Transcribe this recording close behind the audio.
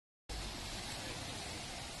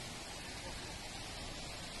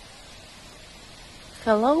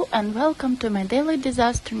Hello and welcome to my daily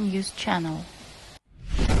disaster news channel.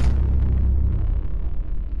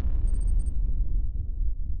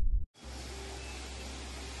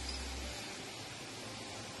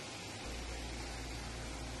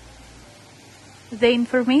 The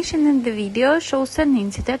information in the video shows an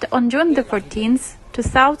incident on June the 14th,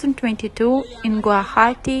 2022 in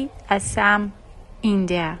Guwahati, Assam,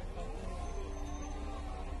 India.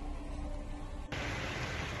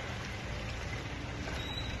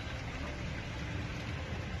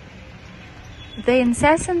 The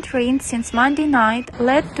incessant rain since Monday night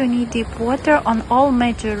led to knee-deep water on all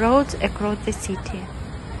major roads across the city.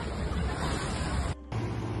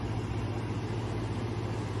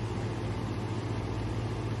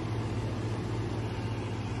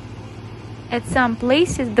 At some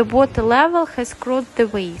places, the water level has crossed the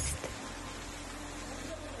waist.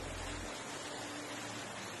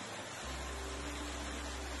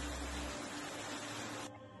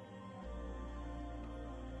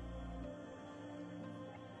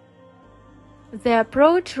 The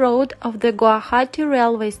approach road of the Guwahati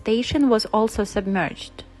railway station was also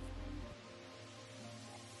submerged.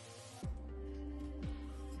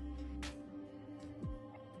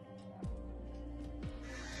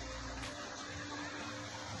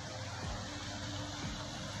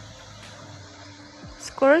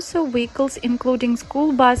 Scores of vehicles, including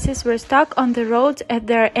school buses, were stuck on the roads as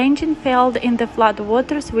their engine failed in the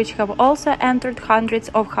floodwaters, which have also entered hundreds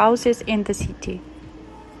of houses in the city.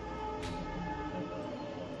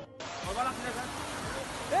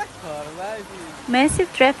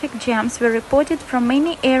 Massive traffic jams were reported from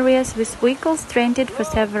many areas, with vehicles stranded for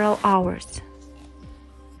several hours.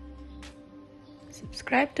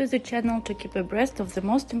 Subscribe to the channel to keep abreast of the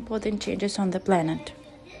most important changes on the planet.